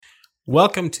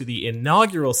Welcome to the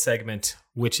inaugural segment,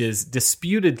 which is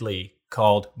disputedly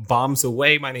called Bombs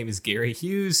Away. My name is Gary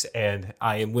Hughes, and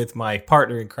I am with my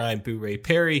partner in crime, Boo Ray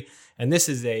Perry. And this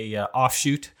is a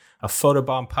offshoot, a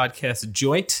Photobomb podcast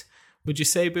joint. Would you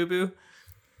say, Boo Boo?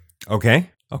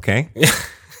 Okay.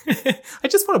 I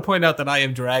just want to point out that I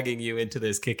am dragging you into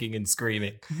this kicking and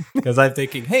screaming because I'm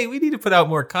thinking, hey, we need to put out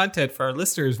more content for our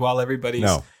listeners while everybody's...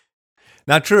 No,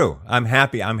 not true. I'm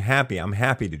happy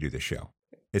to do this show.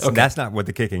 That's not what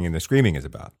the kicking and the screaming is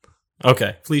about.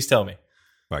 Okay, please tell me.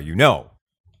 Well, you know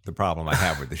the problem I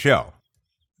have with the show.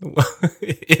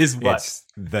 Is what? It's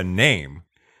the name.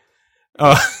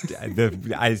 Oh.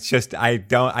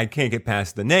 I can't get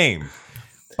past the name.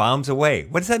 Bombs Away.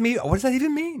 What does that mean? What does that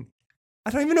even mean?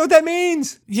 I don't even know what that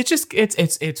means. This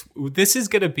is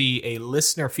going to be a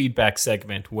listener feedback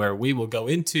segment where we will go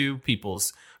into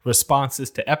people's responses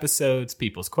to episodes,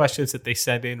 people's questions that they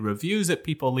send in, reviews that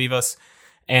people leave us,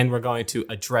 and we're going to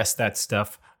address that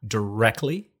stuff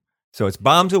directly. So it's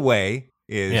Bombs Away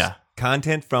is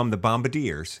content from the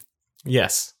bombardiers.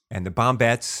 Yes. And the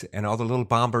bombettes and all the little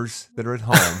bombers that are at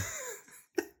home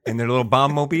in their little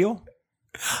bomb mobile.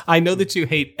 I know that you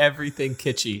hate everything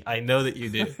kitschy. I know that you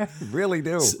do. Really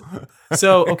do.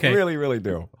 So okay. really, really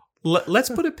do. Let's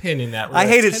put a pin in that. I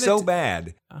hate it so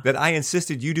bad that I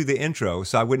insisted you do the intro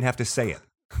so I wouldn't have to say it.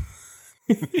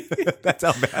 That's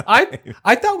how bad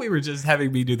I thought we were just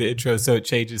having me do the intro so it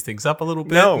changes things up a little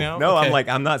bit. No, Okay.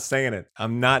 I'm not saying it.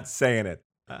 I'm not saying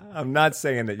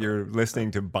that you're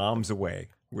listening to Bombs Away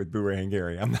with Boo Ray and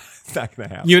Gary. It's not going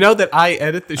to happen. You know that I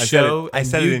edit the show. I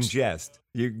said it in jest.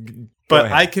 But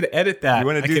I could edit that. You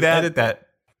want to do that? Edit that.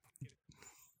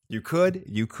 You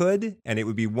could, and it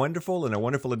would be wonderful and a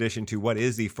wonderful addition to what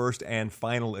is the first and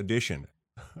final edition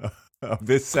of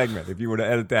this segment, if you were to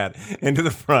edit that into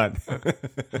the front.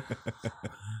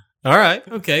 All right.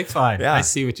 Okay, fine. Yeah. I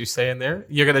see what you're saying there.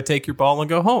 You're going to take your ball and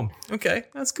go home. Okay,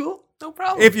 that's cool. No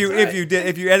problem. If you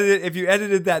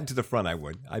edited that into the front,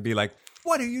 I'd be like,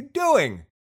 what are you doing?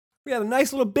 We had a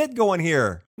nice little bit going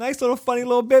here. Nice little funny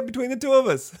little bit between the two of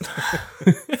us.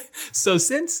 So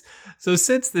since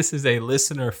this is a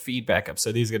listener feedback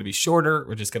episode, these are going to be shorter.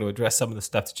 We're just going to address some of the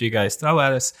stuff that you guys throw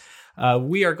at us.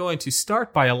 We are going to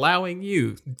start by allowing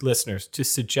you, listeners, to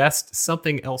suggest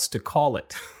something else to call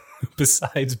it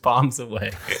besides Bombs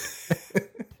Away.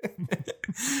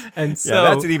 And so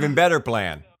that's an even better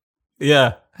plan.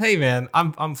 Yeah. Hey man,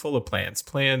 I'm full of plans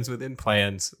within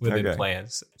plans within Okay.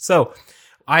 plans. So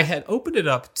I had opened it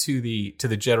up to the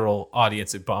general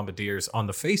audience at Bombardiers on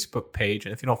the Facebook page.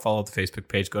 And if you don't follow the Facebook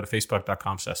page, go to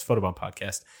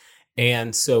facebook.com/photobombpodcast.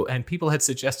 And people had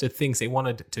suggested things they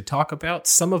wanted to talk about.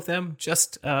 Some of them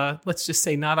just, let's just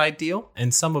say not ideal.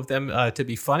 And some of them to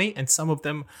be funny. And some of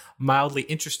them mildly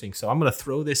interesting. So I'm going to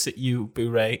throw this at you, Boo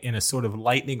Ray, in a sort of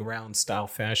lightning round style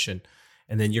fashion.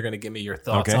 And then you're going to give me your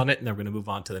thoughts on it. And then we're going to move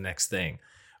on to the next thing.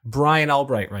 Brian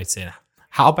Albright writes in,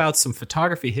 how about some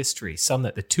photography history? Some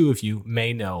that the two of you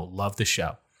may know. Love the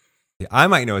show. I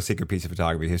might know a secret piece of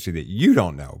photography history that you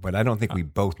don't know, but I don't think we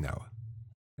both know.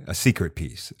 A secret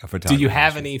piece of photography. Do you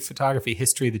have history. any photography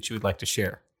history that you would like to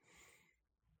share?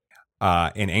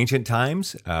 In ancient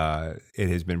times, it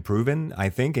has been proven, I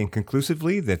think, and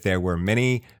conclusively that there were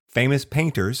many famous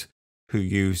painters who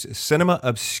used cinema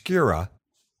obscura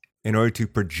in order to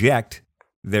project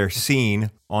their scene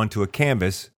onto a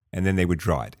canvas, and then they would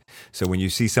draw it. So when you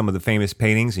see some of the famous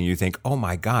paintings and you think, oh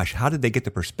my gosh, how did they get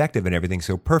the perspective and everything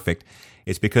so perfect?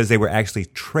 It's because they were actually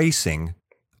tracing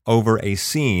over a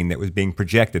scene that was being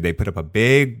projected. They put up a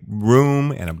big room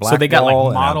and a black wall. So they got like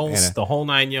and models, the whole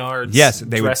 9 yards. Yes,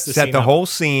 they would dress set the up. whole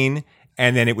scene,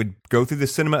 and then it would go through the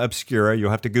cinema obscura.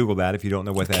 You'll have to Google that if you don't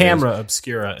know what that is. Camera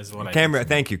obscura is what I Camera,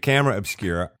 thank you, camera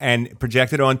obscura, and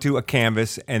project it onto a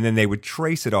canvas, and then they would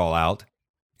trace it all out.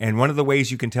 And one of the ways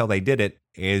you can tell they did it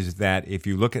is that if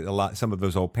you look at some of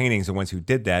those old paintings, the ones who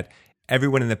did that,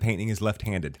 everyone in the painting is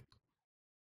left-handed.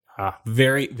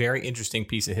 Very, very interesting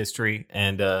piece of history.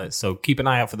 And so keep an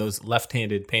eye out for those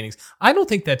left-handed paintings. I don't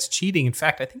think that's cheating. In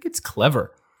fact, I think it's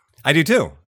clever. I do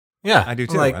too. Yeah. I do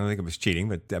too. I don't think it was cheating,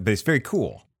 but it's very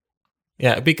cool.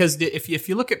 Yeah, because if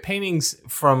you look at paintings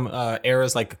from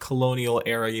eras like the colonial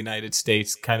era United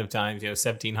States kind of times,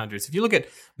 1700s, if you look at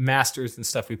masters and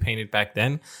stuff we painted back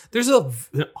then, there's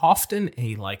often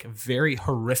a like very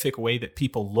horrific way that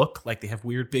people look, like they have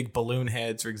weird big balloon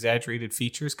heads or exaggerated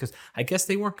features, because I guess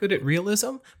they weren't good at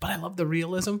realism, but I love the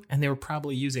realism, and they were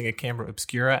probably using a camera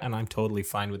obscura, and I'm totally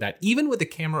fine with that. Even with the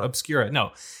camera obscura,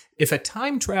 no. If a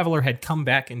time traveler had come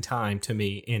back in time to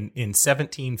me in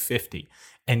 1750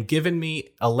 and given me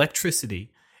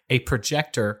electricity, a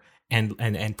projector,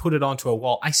 and put it onto a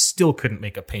wall, I still couldn't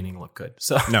make a painting look good.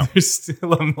 So No. there's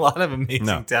still a lot of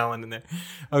amazing talent in there.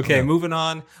 Okay, No. moving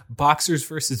on. Boxers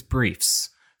versus briefs.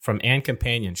 From Ann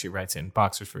Companion, she writes in,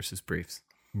 boxers versus briefs.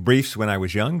 Briefs when I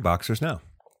was young, boxers now.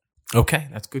 Okay,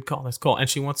 that's a good call. That's cool. And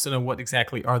she wants to know, what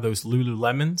exactly are those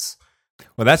Lululemons?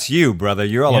 Well, that's you, brother.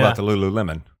 You're all Yeah. about the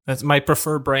Lululemon. That's my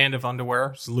preferred brand of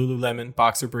underwear. It's Lululemon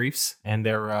boxer briefs, and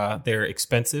they're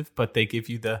expensive, but they give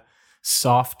you the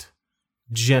soft,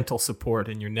 gentle support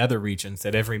in your nether regions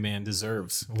that every man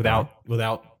deserves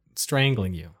without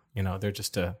strangling you. You know, they're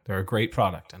a great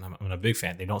product, and I'm a big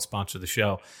fan. They don't sponsor the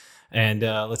show. And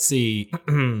let's see.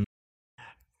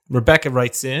 Rebecca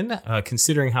writes in,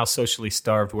 considering how socially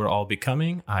starved we're all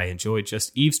becoming, I enjoy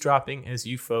just eavesdropping as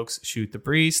you folks shoot the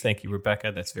breeze. Thank you,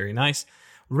 Rebecca. That's very nice.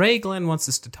 Ray Glenn wants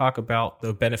us to talk about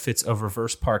the benefits of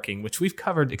reverse parking, which we've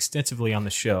covered extensively on the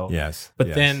show. Yes. But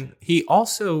yes. then he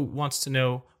also wants to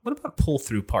know, what about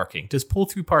pull-through parking? Does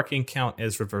pull-through parking count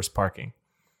as reverse parking?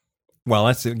 Well,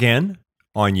 that's, again,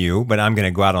 on you, but I'm going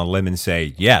to go out on a limb and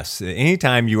say yes.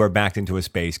 Anytime you are backed into a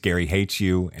space, Gary hates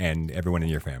you and everyone in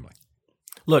your family.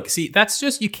 Look, see, that's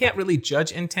just, you can't really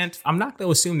judge intent. I'm not going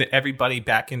to assume that everybody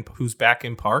who's back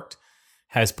in parked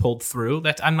has pulled through.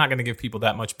 I'm not going to give people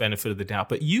that much benefit of the doubt.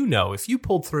 But if you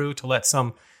pulled through to let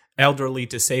some elderly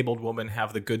disabled woman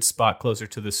have the good spot closer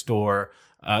to the store,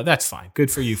 that's fine.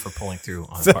 Good for you for pulling through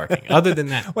on parking. Other than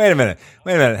that, Wait a minute.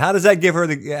 How does that give her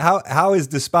how is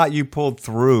the spot you pulled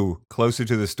through closer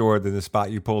to the store than the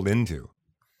spot you pulled into?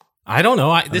 I don't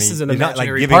know. This is an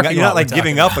imaginary you're parking not lot like we're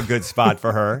giving talking up a good spot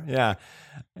for her. Yeah.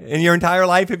 In your entire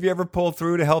life, have you ever pulled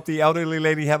through to help the elderly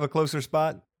lady have a closer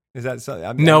spot? Is that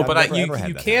so? No, but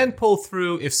you can pull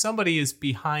through if somebody is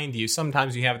behind you.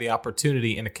 Sometimes you have the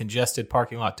opportunity in a congested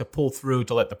parking lot to pull through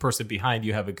to let the person behind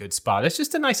you have a good spot. It's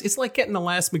just it's like getting the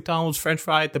last McDonald's French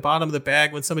fry at the bottom of the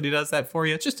bag when somebody does that for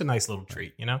you. It's just a nice little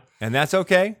treat, you know? And that's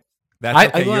okay?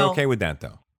 You're okay with that,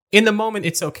 though? In the moment,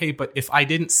 it's okay, but if I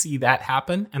didn't see that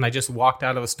happen and I just walked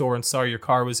out of a store and saw your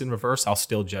car was in reverse, I'll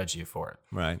still judge you for it.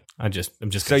 Right. I'm just.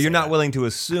 So you're not willing to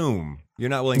assume. You're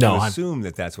not willing to assume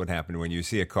that that's what happened when you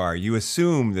see a car. You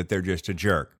assume that they're just a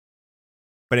jerk,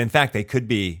 but in fact, they could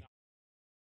be.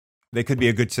 They could be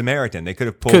a good Samaritan. They could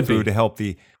have pulled through to help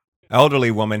the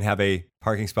elderly woman have a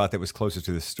parking spot that was closer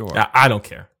to the store. I don't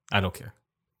care. I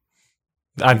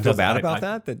feel bad about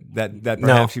that. That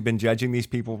perhaps you've been judging these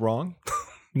people wrong.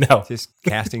 No. Just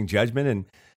casting judgment and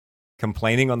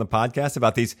complaining on the podcast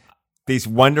about these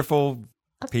wonderful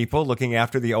people looking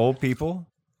after the old people.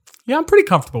 Yeah, I'm pretty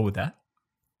comfortable with that.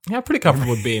 Yeah, I'm pretty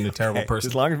comfortable with being a terrible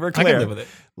person. As long as we're clear. I can live with it.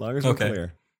 As long as we're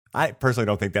clear. I personally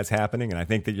don't think that's happening, and I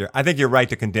think you're right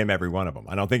to condemn every one of them.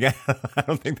 I don't think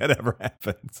that ever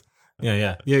happens.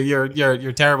 Yeah.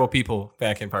 You're terrible people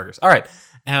back in Parkers. All right.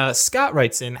 Scott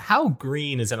writes in, how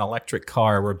green is an electric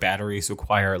car where batteries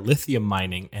require lithium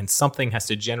mining and something has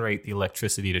to generate the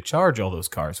electricity to charge all those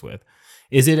cars with?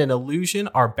 Is it an illusion?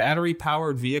 Are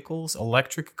battery-powered vehicles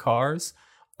electric cars?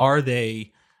 Are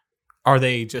they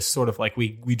just sort of like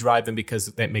we drive them because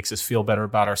that makes us feel better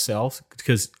about ourselves?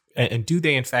 And do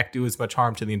they, in fact, do as much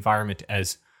harm to the environment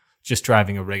as just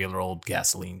driving a regular old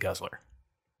gasoline guzzler?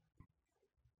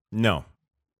 No.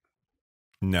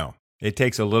 It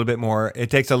takes a little bit more. It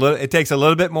takes a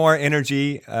little bit more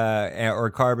energy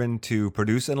or carbon to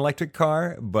produce an electric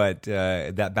car, but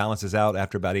that balances out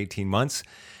after about 18 months.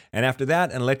 And after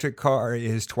that, an electric car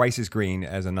is twice as green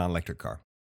as a non-electric car,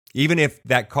 even if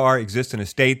that car exists in a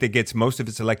state that gets most of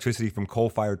its electricity from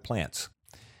coal-fired plants.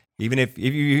 Even if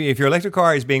your electric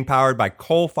car is being powered by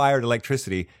coal-fired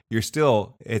electricity,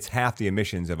 it's half the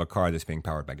emissions of a car that's being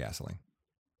powered by gasoline.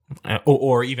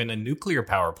 Or even a nuclear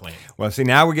power plant. Well, see,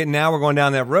 now we're going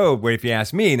down that road where, if you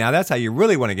ask me, now that's how you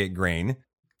really want to get green.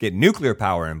 Get nuclear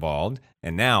power involved,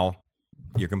 and now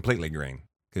you're completely green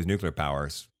because nuclear power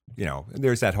is,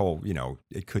 there's that whole,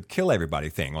 it could kill everybody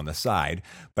thing on the side.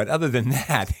 But other than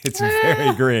that, it's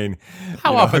very green.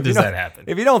 How often does that happen?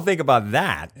 If you don't think about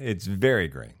that, it's very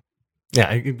green. Yeah,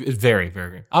 it's very, very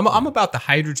green. I'm about the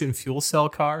hydrogen fuel cell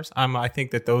cars. I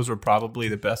think that those were probably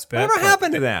the best bet. Whatever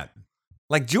happened to that?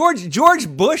 Like George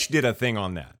Bush did a thing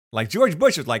on that. Like George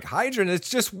Bush was like, hydrogen, it's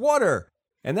just water.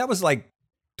 And that was like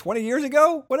 20 years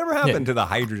ago. Whatever happened to the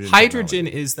hydrogen? Hydrogen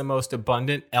is the most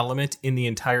abundant element in the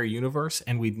entire universe,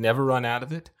 and we'd never run out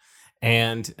of it.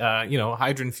 And,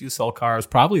 hydrogen fuel cell car is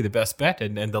probably the best bet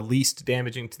and the least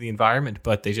damaging to the environment,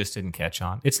 but they just didn't catch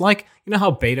on. It's like,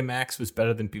 how Betamax was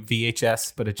better than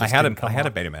VHS, but it just didn't come I had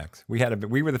a Betamax.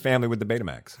 We were the family with the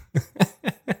Betamax.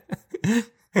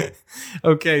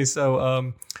 Okay,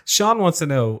 so Sean wants to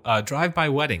know, drive-by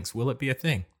weddings, will it be a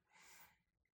thing?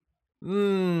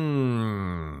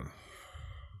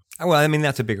 Well, I mean,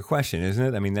 that's a bigger question,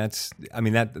 isn't it? I mean,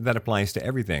 that applies to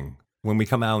everything. When we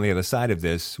come out on the other side of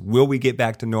this, will we get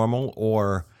back to normal,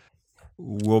 or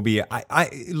will be?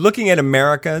 Looking at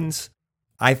Americans,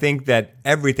 I think that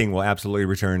everything will absolutely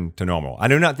return to normal. I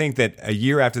do not think that a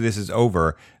year after this is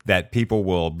over that people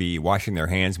will be washing their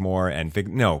hands more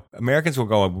no, Americans will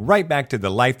go right back to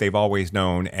the life they've always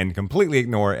known and completely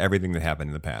ignore everything that happened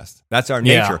in the past. That's our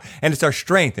nature, and it's our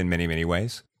strength in many, many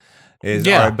ways. Is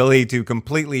our ability to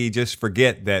completely just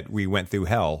forget that we went through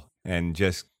hell and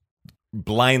just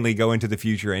blindly go into the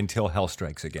future until hell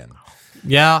strikes again.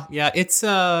 Yeah, it's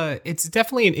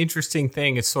definitely an interesting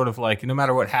thing. It's sort of like no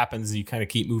matter what happens, you kind of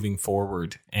keep moving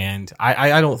forward. And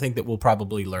I don't think that we'll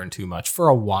probably learn too much for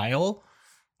a while.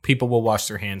 People will wash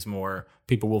their hands more.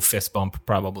 People will fist bump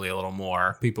probably a little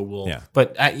more. People will,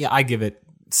 but I give it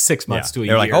 6 months to a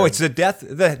year. They're like, oh, it's the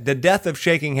death of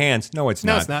shaking hands. No, it's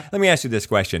not. No, it's not. Let me ask you this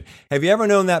question. Have you ever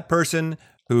known that person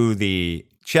who the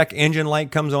check engine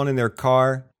light comes on in their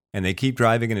car and they keep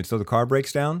driving until the car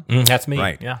breaks down? That's me.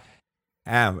 Right. Yeah.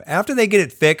 After they get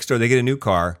it fixed or they get a new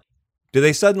car, do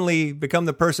they suddenly become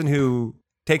the person who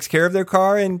takes care of their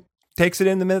car and takes it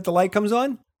in the minute the light comes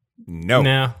on?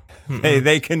 No.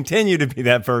 They continue to be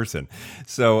that person.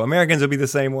 So Americans will be the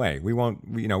same way. We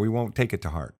won't take it to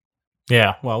heart.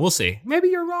 Yeah, well, we'll see. Maybe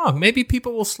you're wrong. Maybe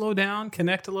people will slow down,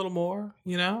 connect a little more,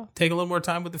 take a little more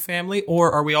time with the family.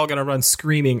 Or are we all going to run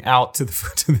screaming out to the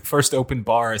first open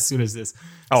bar as soon as these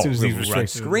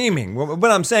restrictions? Screaming. What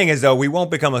I'm saying is, though, we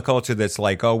won't become a culture that's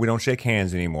like, oh, we don't shake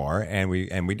hands anymore, and we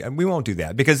won't do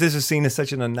that because this is seen as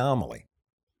such an anomaly.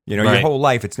 Your whole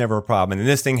life, it's never a problem. And then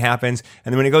this thing happens,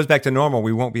 and then when it goes back to normal,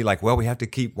 we won't be like, well, we have to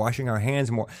keep washing our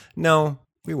hands more. No.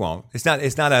 We won't. It's not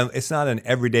an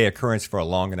everyday occurrence for a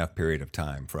long enough period of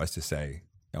time for us to say,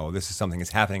 oh, this is something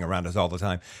that's happening around us all the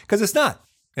time. Because it's not.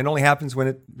 It only happens when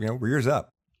it rears up.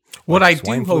 What I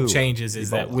do hope changes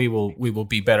is that we will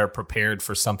be better prepared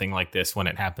for something like this when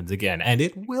it happens again, and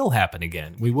it will happen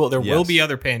again. There will be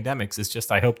other pandemics. It's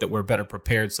just I hope that we're better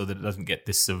prepared so that it doesn't get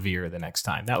this severe the next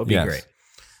time. That would be great.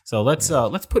 So let's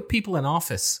put people in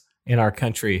office in our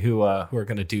country who are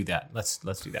going to do that. Let's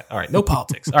do that. All right, no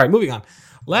politics. All right, moving on.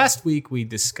 Last week we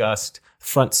discussed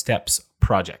Front Steps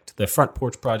Project, the Front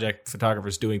Porch Project,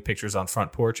 photographers doing pictures on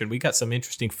front porch, and we got some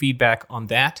interesting feedback on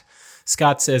that.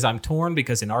 Scott says, I'm torn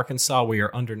because in Arkansas we are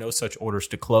under no such orders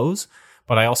to close,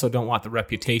 but I also don't want the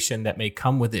reputation that may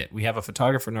come with it. We have a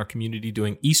photographer in our community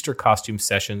doing Easter costume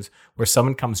sessions where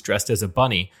someone comes dressed as a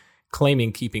bunny,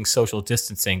 claiming keeping social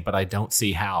distancing, but I don't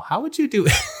see how. How would you do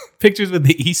pictures with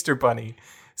the Easter bunny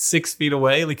 6 feet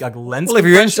away, like a lens? Well, if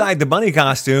you're inside the bunny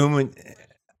costume,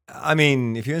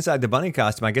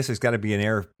 I guess there's got to be an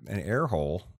air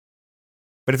hole.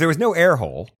 But if there was no air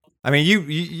hole, I mean,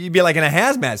 you'd be like in a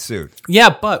hazmat suit.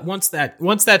 Yeah, but once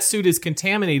that suit is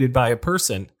contaminated by a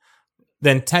person,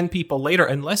 then 10 people later,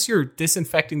 unless you're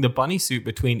disinfecting the bunny suit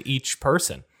between each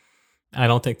person, I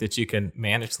don't think that you can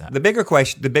manage that. The bigger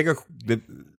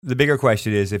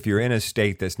question is if you're in a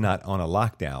state that's not on a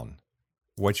lockdown,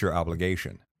 what's your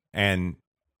obligation? And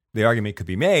the argument could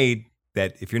be made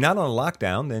that if you're not on a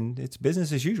lockdown, then it's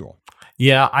business as usual.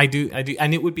 Yeah, I do.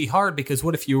 And it would be hard because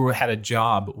what if you had a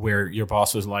job where your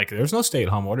boss was like, there's no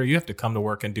stay-at-home order. You have to come to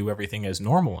work and do everything as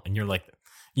normal. And you're like,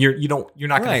 you're not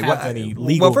going to have any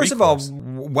legal Well, first recourse. of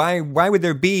all, why would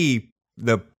there be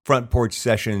the front porch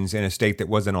sessions in a state that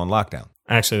wasn't on lockdown?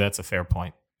 Actually, that's a fair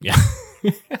point. Yeah.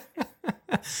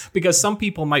 Because some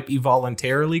people might be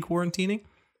voluntarily quarantining,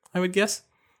 I would guess.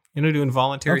 Doing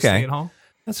voluntary stay at home.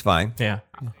 That's fine. Yeah.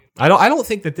 I don't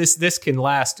think that this can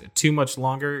last too much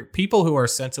longer. People who are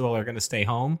sensible are going to stay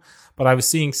home, but I was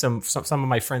seeing some of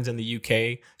my friends in the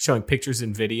UK showing pictures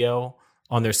and video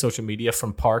on their social media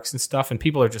from parks and stuff, and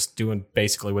people are just doing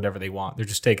basically whatever they want. They're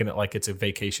just taking it like it's a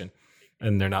vacation,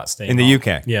 and they're not staying in home. the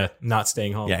UK. Yeah, not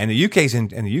staying home. Yeah, and the UK's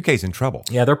in trouble.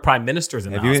 Yeah, their prime minister's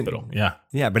in the hospital.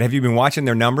 Yeah, but have you been watching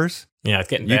their numbers? Yeah, it's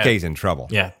getting bad. UK's in trouble.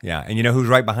 Yeah. And you know who's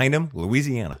right behind them?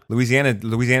 Louisiana.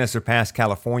 Louisiana surpassed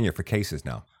California for cases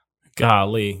now.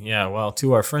 Golly. Yeah, well,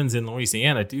 to our friends in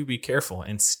Louisiana, do be careful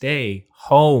and stay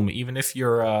home, even if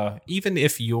your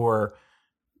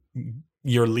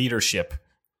leadership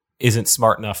isn't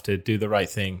smart enough to do the right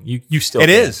thing. You still It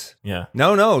can. is. Yeah.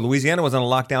 No. Louisiana was on a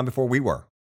lockdown before we were.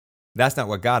 That's not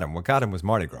what got them. What got them was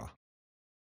Mardi Gras.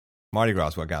 Mardi Gras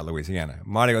is what got Louisiana. They had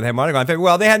Mardi Gras. In fact,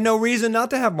 well, they had no reason not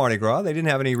to have Mardi Gras. They didn't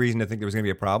have any reason to think there was going to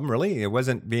be a problem, really. It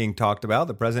wasn't being talked about.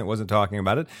 The president wasn't talking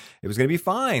about it. It was going to be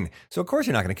fine. So, of course,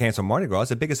 you're not going to cancel Mardi Gras. It's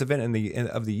the biggest event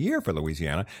of the year for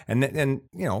Louisiana. And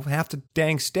half the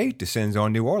dang state descends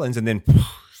on New Orleans, and then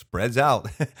spreads out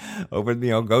over,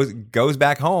 goes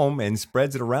back home and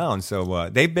spreads it around. So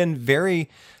they've been very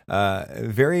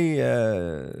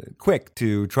quick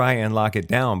to try and lock it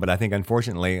down. But I think,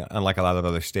 unfortunately, unlike a lot of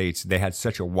other states, they had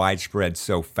such a widespread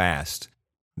so fast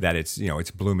that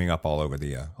it's blooming up all over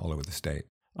the state.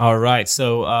 All right,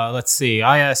 so let's see.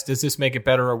 I asked, does this make it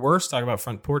better or worse? Talking about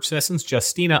front porch sessions.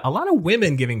 Justina, a lot of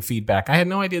women giving feedback. I had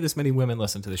no idea this many women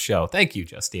listen to the show. Thank you,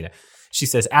 Justina. She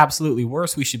says, absolutely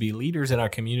worse. We should be leaders in our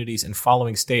communities in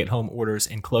following stay-at-home orders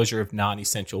and closure of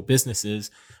non-essential businesses.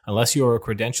 Unless you are a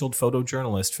credentialed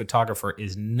photojournalist, photographer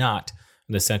is not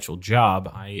an essential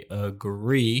job. I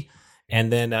agree.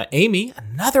 And then Amy,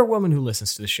 another woman who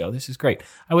listens to the show. This is great.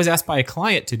 I was asked by a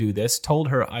client to do this, told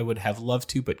her I would have loved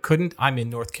to, but couldn't. I'm in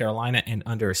North Carolina and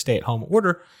under a stay-at-home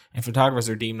order, and photographers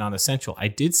are deemed non-essential. I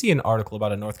did see an article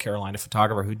about a North Carolina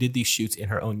photographer who did these shoots in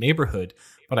her own neighborhood,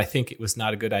 but I think it was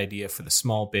not a good idea for the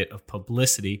small bit of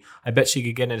publicity. I bet she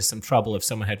could get into some trouble if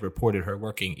someone had reported her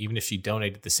working, even if she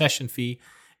donated the session fee,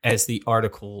 as the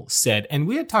article said. And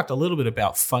we had talked a little bit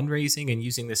about fundraising and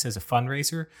using this as a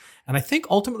fundraiser. And I think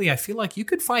ultimately, I feel like you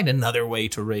could find another way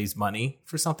to raise money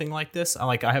for something like this.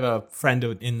 I have a friend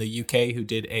in the UK who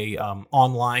did a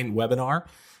online webinar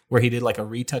where he did like a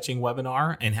retouching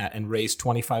webinar and raised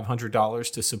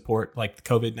 $2,500 to support like the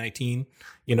COVID-19,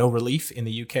 relief in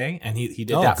the UK. And he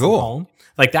did that cool. from home.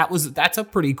 Like that's a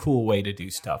pretty cool way to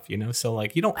do stuff, So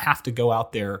like, you don't have to go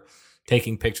out there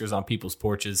taking pictures on people's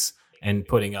porches and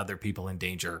putting other people in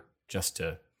danger just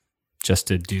to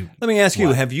do. Let me ask you: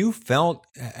 Have you felt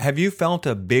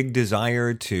a big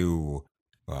desire to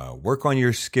work on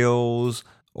your skills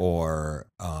or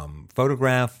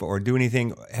photograph or do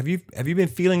anything? Have you been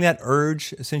feeling that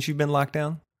urge since you've been locked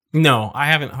down? No, I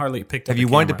haven't hardly picked up. Have you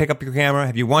wanted to pick up your camera?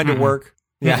 Have you wanted to work?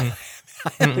 Yeah.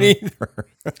 I haven't either.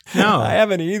 No, I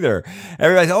haven't either.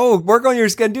 Everybody's, work on your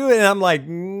schedule, and I'm like,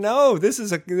 no, this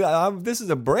is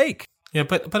a break. Yeah,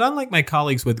 but unlike my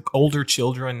colleagues with older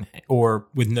children or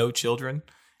with no children,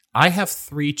 I have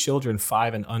 3 children,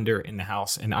 5 and under, in the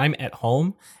house, and I'm at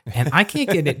home, and I can't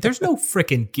get it. There's no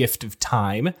freaking gift of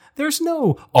time. There's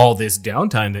no all this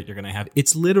downtime that you're going to have.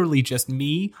 It's literally just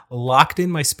me locked in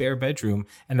my spare bedroom,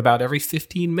 and about every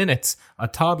 15 minutes, a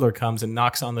toddler comes and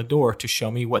knocks on the door to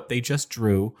show me what they just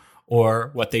drew or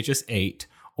what they just ate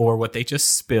or what they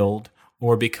just spilled,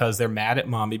 or because they're mad at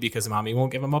mommy because mommy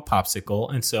won't give them a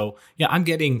popsicle. And so, yeah,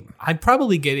 I'm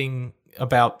probably getting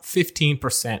about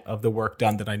 15% of the work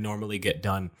done that I normally get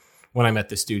done when I'm at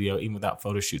the studio, even without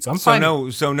photo shoots. So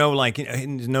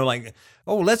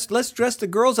let's dress the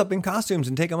girls up in costumes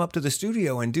and take them up to the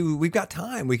studio and we've got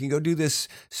time. We can go do this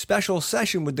special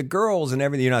session with the girls and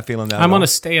everything. You're not feeling that. I'm on a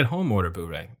stay-at-home order,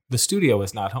 Boo-Ray. The studio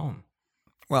is not home.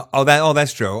 Well,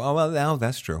 that's true.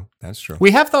 That's true. That's true.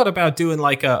 We have thought about doing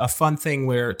like a fun thing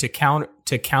where to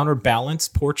counterbalance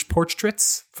front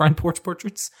porch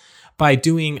portraits by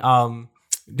doing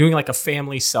like a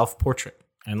family self-portrait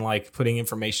and like putting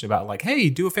information about like, hey,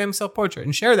 do a family self-portrait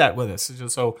and share that with us.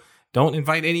 So don't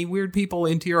invite any weird people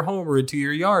into your home or into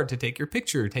your yard to take your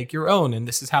picture. Take your own, and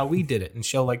this is how we did it, and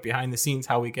show like behind the scenes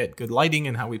how we get good lighting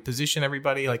and how we position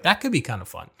everybody. Like that could be kind of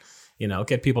fun.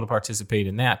 Get people to participate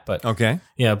in that. But okay.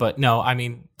 Yeah, but no, I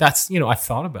mean, that's, I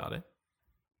thought about it,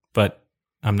 but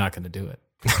I'm not going to do it.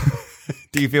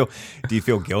 Do you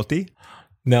feel guilty?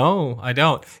 No, I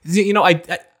don't.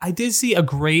 I did see a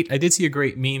great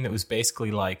meme that was basically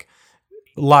like,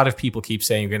 a lot of people keep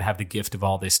saying you're going to have the gift of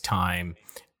all this time.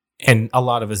 And a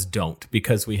lot of us don't,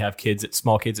 because we have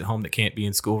small kids at home that can't be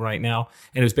in school right now.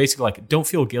 And it was basically like, don't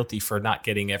feel guilty for not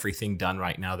getting everything done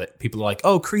right now. That people are like,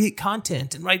 oh, create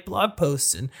content and write blog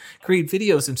posts and create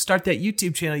videos and start that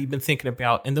YouTube channel you've been thinking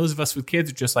about. And those of us with kids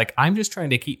are just like, I'm just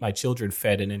trying to keep my children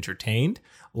fed and entertained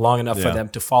long enough for them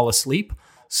to fall asleep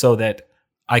so that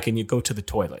I can go to the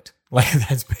toilet. Like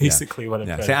that's basically what I'm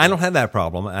trying to do. I don't have that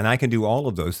problem, and I can do all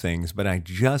of those things, but I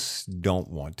just don't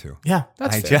want to. Yeah,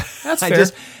 that's fair. That's fair.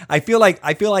 I feel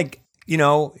like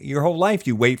your whole life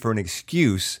you wait for an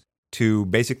excuse to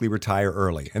basically retire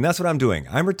early, and that's what I'm doing.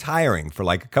 I'm retiring for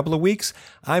like a couple of weeks.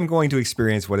 I'm going to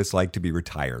experience what it's like to be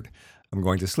retired. I'm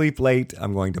going to sleep late.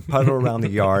 I'm going to puddle around the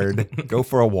yard, go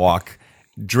for a walk,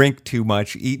 drink too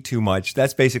much, eat too much.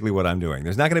 That's basically what I'm doing.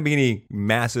 There's not going to be any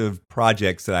massive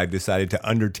projects that I've decided to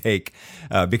undertake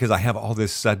because I have all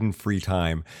this sudden free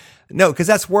time. No, because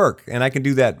that's work, and I can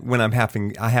do that when I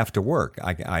have to work.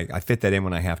 I fit that in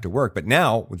when I have to work. But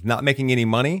now, with not making any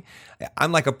money,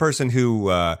 I'm like a person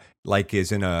who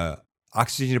is in a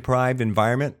oxygen deprived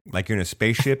environment, like you're in a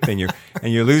spaceship and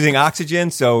you're losing oxygen,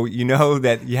 so you know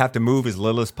that you have to move as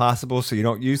little as possible so you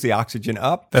don't use the oxygen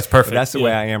up. That's perfect. But that's the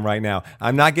way I am right now.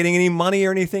 I'm not getting any money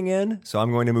or anything in, so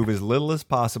I'm going to move as little as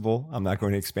possible. I'm not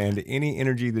going to expand any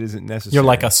energy that isn't necessary. You're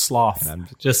like a sloth. I'm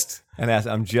just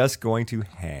going to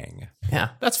hang. Yeah,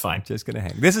 that's fine. Just going to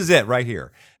hang. This is it right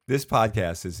here. This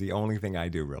podcast is the only thing I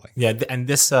do, really. Yeah, and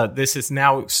this has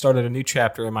now started a new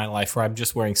chapter in my life where I'm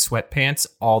just wearing sweatpants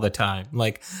all the time.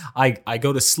 Like I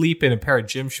go to sleep in a pair of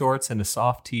gym shorts and a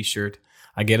soft t-shirt.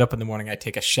 I get up in the morning, I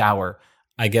take a shower,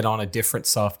 I get on a different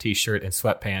soft t-shirt and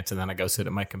sweatpants, and then I go sit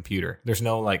at my computer.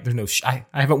 I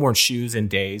haven't worn shoes in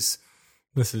days.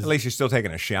 At least you're still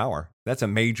taking a shower. That's a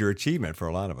major achievement for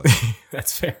a lot of us.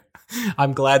 That's fair.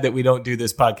 I'm glad that we don't do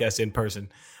this podcast in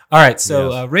person. All right,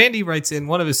 so Yes. Randy writes in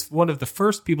one of the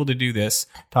first people to do this,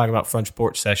 talking about front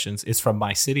porch sessions, is from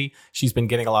my city. She's been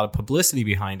getting a lot of publicity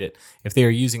behind it. If they are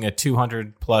using a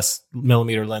 200 plus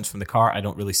millimeter lens from the car, I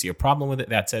don't really see a problem with it.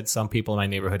 That said, some people in my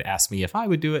neighborhood asked me if I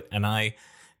would do it, and I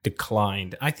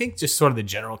declined. I think just sort of the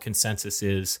general consensus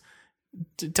is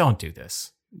don't do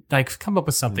this. Like, come up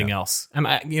with something else. And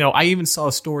I even saw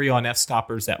a story on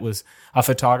F-Stoppers that was a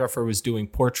photographer was doing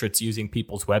portraits using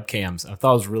people's webcams. I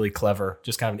thought it was really clever,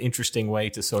 just kind of an interesting way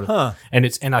to sort of,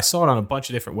 and I saw it on a bunch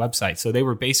of different websites. So they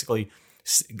were basically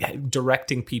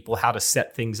directing people how to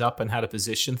set things up and how to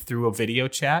position through a video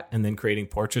chat, and then creating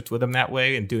portraits with them that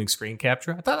way and doing screen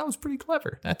capture. I thought that was pretty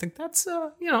clever. I think that's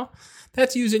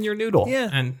that's using your noodle,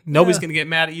 and nobody's going to get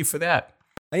mad at you for that.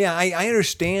 Yeah, I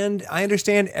understand. I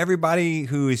understand everybody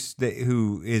who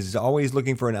is always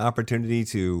looking for an opportunity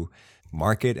to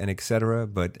market and etc.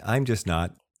 But I'm just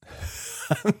not.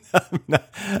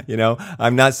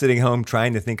 I'm not sitting home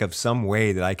trying to think of some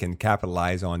way that I can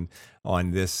capitalize on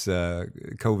this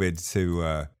COVID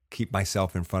to keep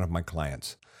myself in front of my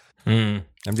clients. I'm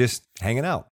just hanging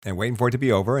out and waiting for it to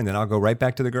be over, and then I'll go right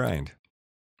back to the grind.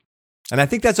 And I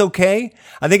think that's okay.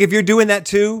 I think if you're doing that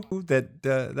too,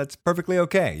 that's perfectly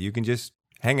okay. You can just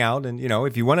hang out, and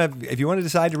if you want to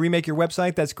decide to remake your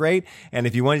website, that's great. And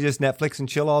if you want to just Netflix and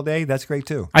chill all day, that's great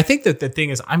too. I think that the thing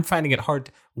is, I'm finding it hard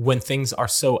when things are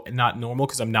so not normal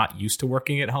because I'm not used to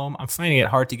working at home. I'm finding it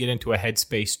hard to get into a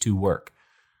headspace to work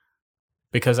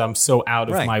because I'm so out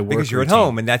of my work because you're routine. at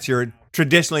home, and that's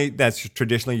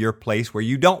traditionally your place where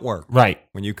you don't work. Right.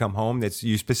 When you come home,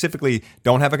 you specifically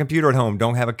don't have a computer at home,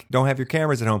 don't have your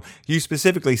cameras at home. You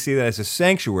specifically see that as a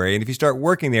sanctuary, and if you start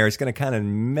working there, it's going to kind of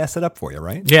mess it up for you,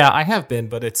 right? Yeah, I have been,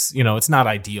 but it's not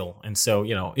ideal, and so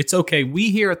it's okay.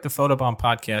 We here at the Photobomb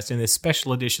Podcast, in this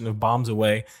special edition of Bombs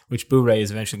Away, which Boo-Ray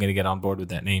is eventually going to get on board with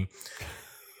that name,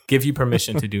 give you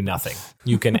permission to do nothing.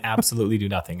 You can absolutely do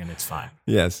nothing, and it's fine.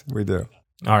 Yes, we do.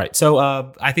 All right, so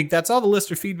I think that's all the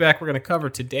listener feedback we're going to cover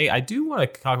today. I do want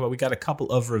to talk about, we got a couple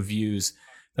of reviews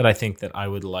that I think that I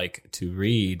would like to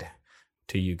read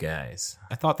to you guys.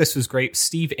 I thought this was great.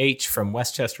 Steve H. from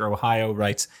Westchester, Ohio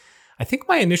writes, I think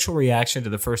my initial reaction to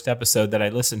the first episode that I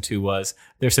listened to was,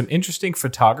 there's some interesting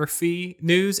photography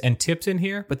news and tips in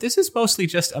here, but this is mostly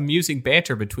just amusing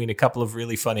banter between a couple of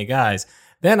really funny guys.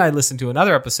 Then I listened to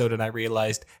another episode and I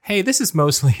realized, hey, this is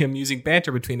mostly amusing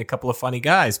banter between a couple of funny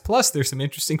guys. Plus, there's some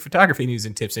interesting photography news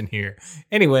and tips in here.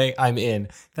 Anyway, I'm in.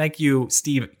 Thank you,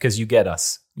 Steve, because you get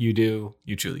us. You do.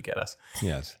 You truly get us.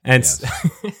 Yes. And yes.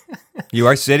 You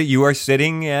are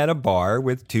sitting at a bar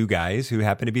with two guys who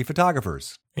happen to be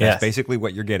photographers. That's basically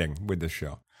what you're getting with this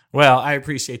show. Well, I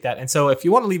appreciate that. And so if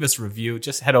you want to leave us a review,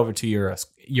 just head over to your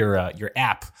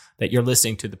app that you're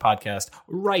listening to the podcast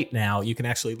right now. You can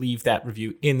actually leave that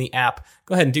review in the app.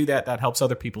 Go ahead and do that. That helps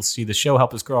other people see the show,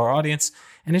 help us grow our audience.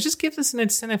 And it just gives us an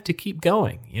incentive to keep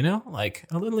going, like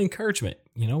a little encouragement.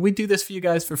 We do this for you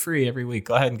guys for free every week.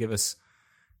 Go ahead and give us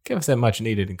that much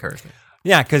needed encouragement.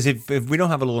 Yeah, because if we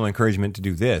don't have a little encouragement to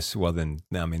do this, well, then,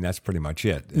 that's pretty much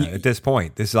it. At this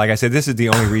point, this is, like I said, this is the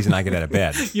only reason I get out of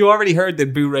bed. You already heard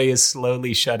that Boo-Ray is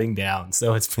slowly shutting down,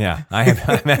 so it's... Yeah, I'm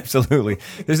absolutely...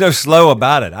 There's no slow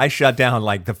about it. I shut down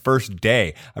like the first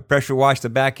day. I pressure washed the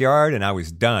backyard, and I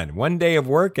was done. One day of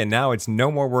work, and now it's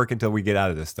no more work until we get out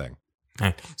of this thing.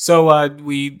 Right. So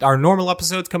our normal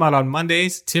episodes come out on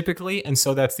Mondays typically, and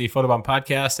so that's the Photobomb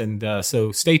Podcast. And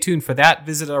so stay tuned for that.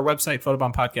 Visit our website,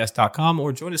 photobombpodcast.com,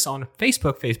 or join us on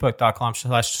Facebook,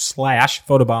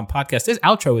 facebook.com/Photobomb Podcast. This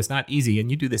outro is not easy, and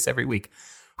you do this every week.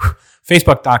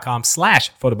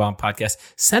 Facebook.com/Photobomb Podcast.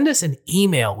 Send us an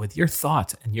email with your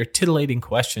thoughts and your titillating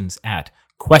questions at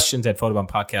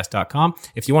questions@photobombpodcast.com.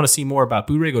 If you want to see more about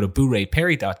Boo-Ray, go to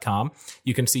boorayperry.com.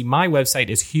 You can see my website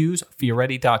is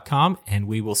hughesfioretti.com, and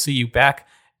we will see you back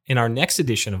in our next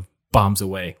edition of Bombs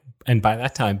Away. And by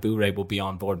that time, Boo-Ray will be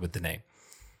on board with the name.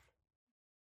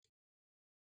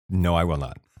 No, I will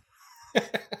not.